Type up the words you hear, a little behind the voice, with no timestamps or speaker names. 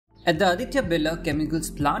At the Aditya Birla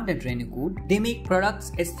Chemicals plant at Renukoot, they make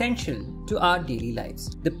products essential to our daily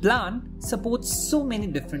lives. The plant supports so many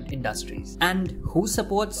different industries. And who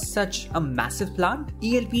supports such a massive plant?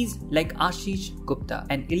 ELPs like Ashish Gupta,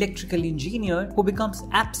 an electrical engineer who becomes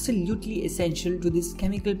absolutely essential to this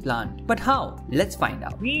chemical plant. But how? Let's find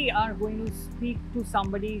out. We are going to speak to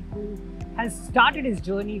somebody who has started his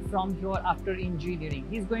journey from here after engineering.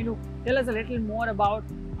 He's going to tell us a little more about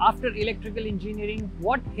after electrical engineering,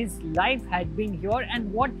 what his life had been here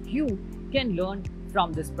and what you can learn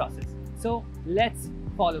from this process. So let's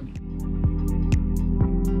follow me.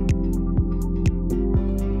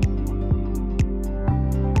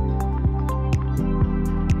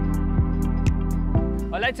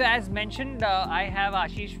 Alright, so as mentioned, I have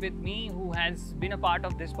Ashish with me who has been a part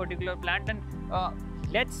of this particular plant, and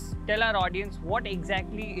let's tell our audience what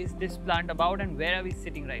exactly is this plant about and where are we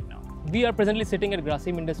sitting right now. We are presently sitting at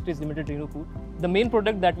Grasim Industries Limited, Renukoot. The main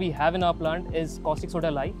product that we have in our plant is caustic soda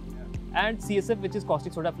lye and CSF, which is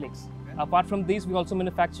caustic soda flakes. Apart from these, we also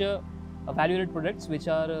manufacture value-added products, which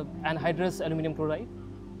are anhydrous aluminum chloride,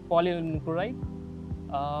 polyaluminum chloride,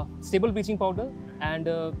 stable bleaching powder, and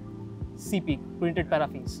CP, printed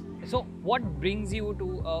paraffins. So what brings you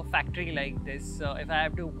to a factory like this? If I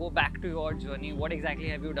have to go back to your journey, what exactly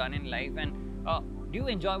have you done in life, and do you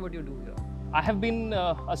enjoy what you do here? I have been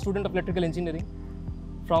a student of electrical engineering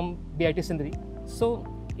from BIT Sindri. So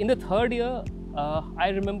in the third year, I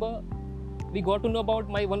remember we got to know about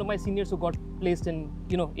one of my seniors who got placed in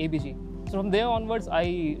ABG. So from there onwards,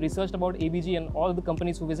 I researched about ABG and all the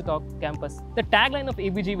companies who visit our campus. The tagline of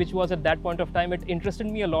ABG, which was at that point of time, it interested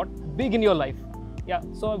me a lot. Big in your life. Yeah.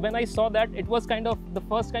 So when I saw that, it was kind of the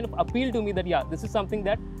first kind of appeal to me that this is something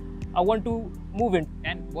that I want to move in.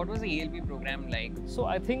 And what was the ELP program like? So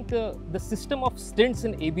I think the system of stints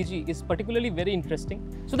in ABG is particularly very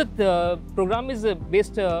interesting. So the program is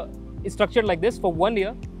is structured like this. For 1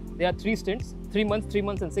 year, there are 3 stints, 3 months, 3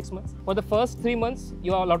 months and 6 months. For the first 3 months,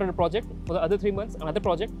 you are allotted a project. For the other 3 months, another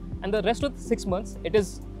project. And the rest of the 6 months, it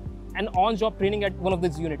is an on-job training at one of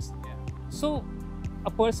these units. Yeah. So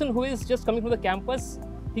a person who is just coming from the campus,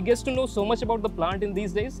 he gets to know so much about the plant in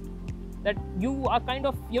these days that you are kind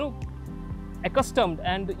of, accustomed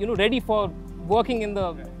and, ready for working in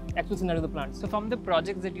the actual scenario of the plant. So from the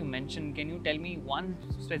projects that you mentioned, can you tell me one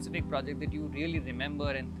specific project that you really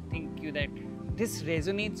remember and think that this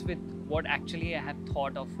resonates with what actually I have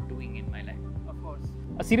thought of doing in my life? Of course.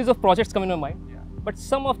 A series of projects come in my mind, but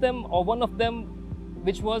some of them, or one of them,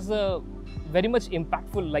 which was very much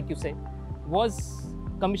impactful, like you say, was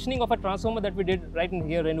commissioning of a transformer that we did right in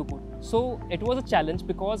here, Renukoot. So it was a challenge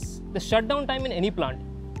because the shutdown time in any plant,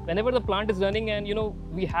 whenever the plant is running and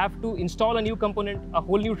we have to install a new component, a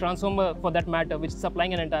whole new transformer for that matter, which is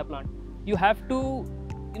supplying an entire plant, you have to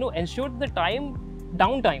ensure the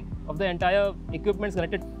downtime of the entire equipment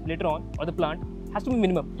connected later on, or the plant, has to be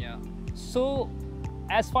minimum. Yeah. So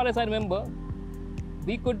as far as I remember,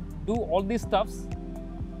 we could do all these stuffs.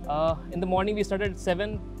 In the morning we started at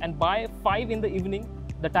 7, and by 5 in the evening,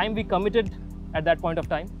 the time we committed at that point of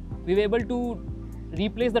time, we were able to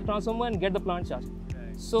replace the transformer and get the plant charged.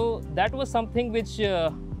 Right. So that was something which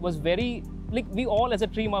was very, we all as a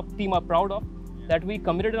team are proud of, that we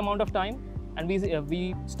committed an amount of time and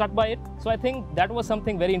we stuck by it. So I think that was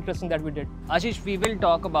something very interesting that we did. Ashish, we will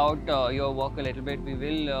talk about your work a little bit. We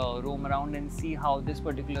will roam around and see how this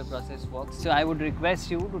particular process works. So I would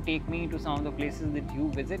request you to take me to some of the places that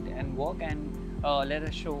you visit and work, and let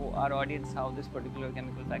us show our audience how this particular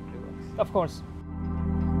chemical factory works. Of course.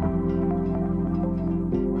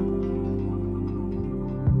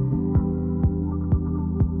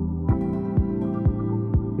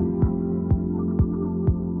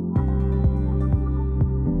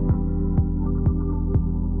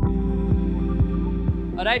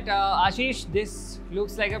 Alright, Ashish, this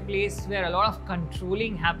looks like a place where a lot of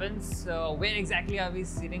controlling happens. Where exactly are we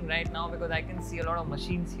sitting right now? Because I can see a lot of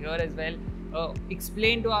machines here as well.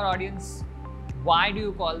 Explain to our audience, why do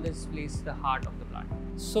you call this place the heart of the plant?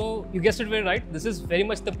 So you guessed it very right. This is very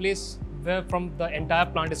much the place where from the entire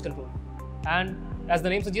plant is controlled. And as the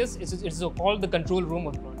name suggests, it's called the control room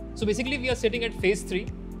of the plant. So basically we are sitting at phase 3,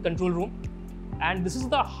 control room. And this is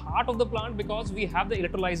the heart of the plant because we have the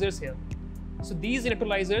electrolyzers here. So these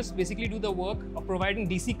electrolyzers basically do the work of providing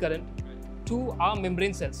DC current to our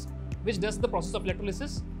membrane cells, which does the process of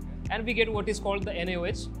electrolysis, and we get what is called the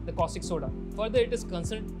NaOH, the caustic soda. Further, it is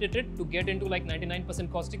concentrated to get into like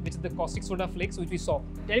 99% caustic, which is the caustic soda flakes, which we saw.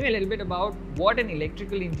 Tell me a little bit about what an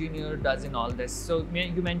electrical engineer does in all this. So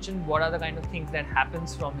you mentioned what are the kind of things that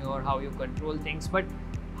happens from here, how you control things, but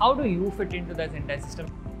how do you fit into this entire system?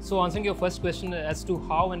 So answering your first question as to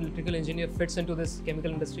how an electrical engineer fits into this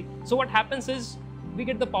chemical industry. So what happens is we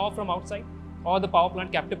get the power from outside, or the power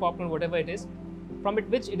plant, captive power plant, whatever it is, from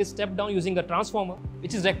which it is stepped down using a transformer,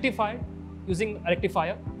 which is rectified using a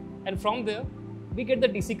rectifier, and from there we get the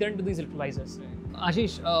DC current to these electrolyzers.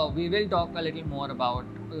 Ashish, we will talk a little more about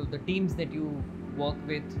the teams that you work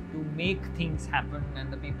with to make things happen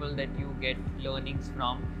and the people that you get learnings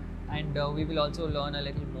from, and we will also learn a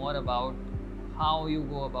little more about how you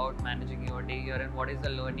go about managing your day here and what is the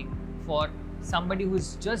learning for somebody who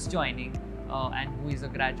is just joining and who is a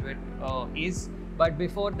graduate is. But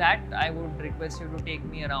before that, I would request you to take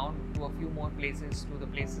me around to a few more places, to the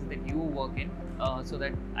places that you work in, so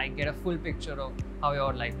that I get a full picture of how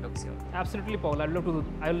your life looks here. Absolutely, Paul. I'd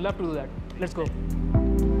love to do that. Let's go.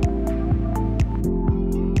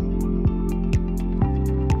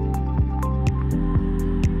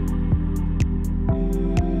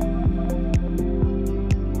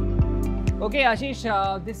 Okay,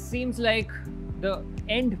 Ashish, this seems like the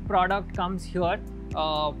end product comes here.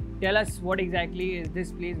 Tell us what exactly is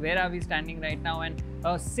this place, where are we standing right now, and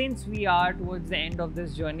since we are towards the end of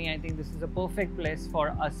this journey, I think this is a perfect place for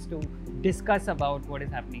us to discuss about what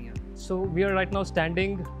is happening here. So we are right now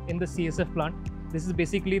standing in the CSF plant. This is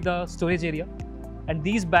basically the storage area, and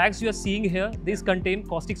these bags you are seeing here, these contain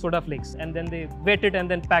caustic soda flakes, and then they wet it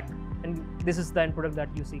and then pack, and this is the end product that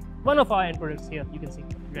you see. One of our end products here, you can see.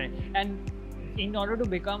 Right. And in order to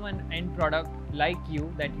become an end product like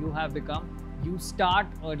you, that you have become, you start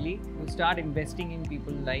early, you start investing in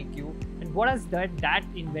people like you. And what is that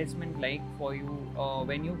investment like for you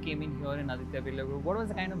when you came in here in Aditya Birla Group? What was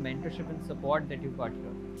the kind of mentorship and support that you got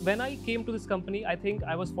here? When I came to this company, I think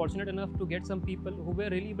I was fortunate enough to get some people who were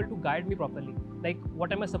really able to guide me properly. Like,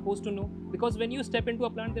 what am I supposed to know? Because when you step into a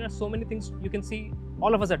plant, there are so many things you can see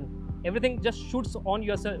all of a sudden. Everything just shoots on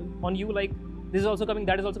yourself, on you, like this is also coming,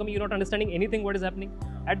 that is also coming. You're not understanding anything what is happening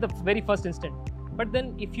at the very first instant. But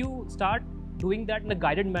then if you start doing that in a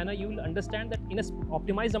guided manner, you will understand that in an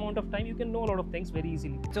optimized amount of time, you can know a lot of things very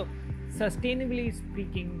easily. So, sustainably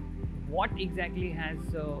speaking, what exactly has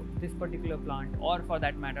this particular plant, or for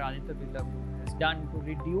that matter, Aditya Birla Group, has done to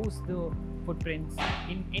reduce the footprints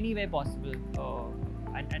in any way possible?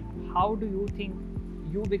 And how do you think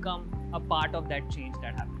you become a part of that change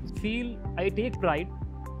that happens? I take pride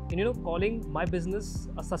in calling my business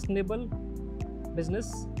a sustainable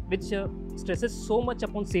business, which stresses so much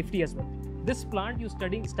upon safety as well. This plant you're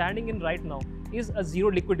standing in right now is a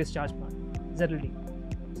zero liquid discharge plant,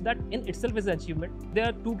 ZLD. So that in itself is an achievement. There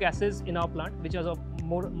are two gases in our plant which are of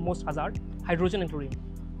most hazard, hydrogen and chlorine.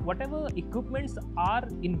 Whatever equipments are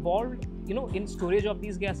involved, in storage of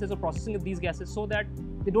these gases or processing of these gases, so that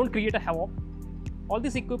they don't create a havoc, all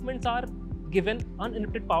these equipments are given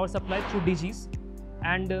uninterrupted power supply through DGs,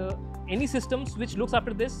 and any systems which looks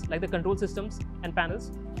after this, like the control systems and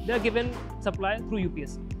panels, they are given supply through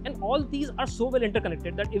UPS. And all these are so well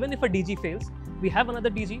interconnected that even if a DG fails, we have another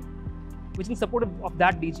DG which is in support of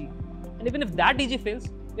that DG. And even if that DG fails,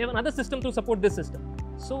 we have another system to support this system.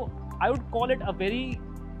 So I would call it a very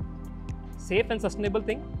safe and sustainable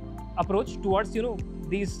approach towards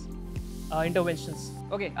these interventions.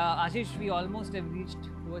 Okay, Ashish, we almost have reached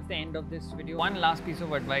towards the end of this video. One last piece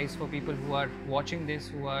of advice for people who are watching this,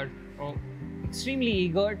 who are extremely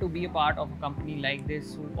eager to be a part of a company like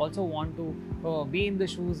this, who also want to be in the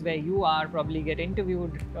shoes where you are, probably get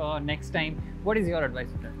interviewed next time. What is your advice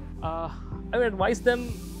to them? I would advise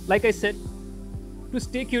them, like I said, to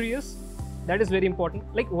stay curious. That is very important.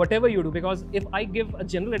 Like whatever you do, because if I give a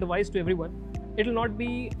general advice to everyone, it will not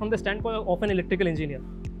be from the standpoint of an electrical engineer.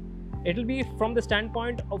 It will be from the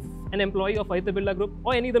standpoint of an employee of Aditya Birla Group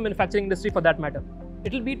or any other manufacturing industry for that matter.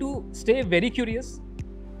 It will be to stay very curious,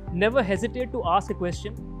 never hesitate to ask a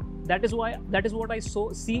question. That is what I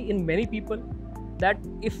see in many people, that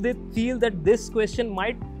if they feel that this question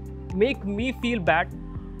might make me feel bad,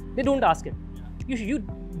 they don't ask it. You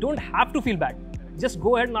don't have to feel bad. Just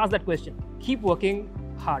go ahead and ask that question. Keep working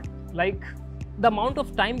hard. Like the amount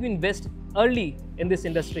of time you invest early in this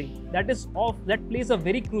industry, that plays a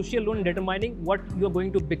very crucial role in determining what you are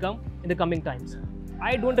going to become in the coming times.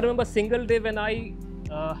 I don't remember a single day when I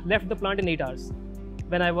left the plant in 8 hours.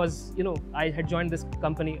 When I was, I had joined this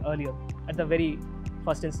company earlier at the very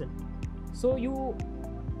first instant. So you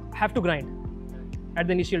have to grind at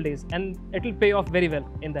the initial days, and it will pay off very well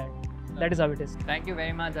in the end. That is how it is. Thank you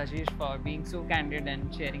very much, Ashish, for being so candid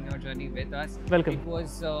and sharing your journey with us. Welcome. It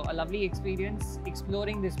was a lovely experience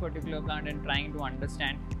exploring this particular plant and trying to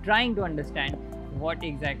understand what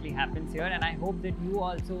exactly happens here, and I hope that you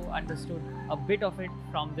also understood a bit of it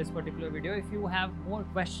from this particular video. If you have more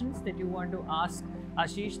questions that you want to ask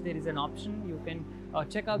Ashish, there is an option. You can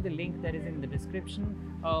check out the link that is in the description.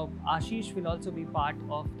 Ashish will also be part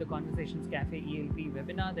of the Konversations Cafe ELP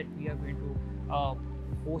webinar that we are going to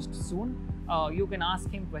host soon. You can ask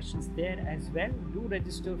him questions there as well. Do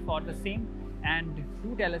register for the same, and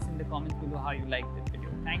do tell us in the comments below how you liked this video.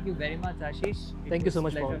 Thank you very much, Ashish. Thank you so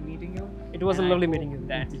much, It was a Paul. pleasure meeting you. It was a And lovely I meeting hope you.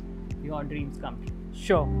 that your dreams come true.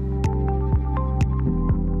 Sure.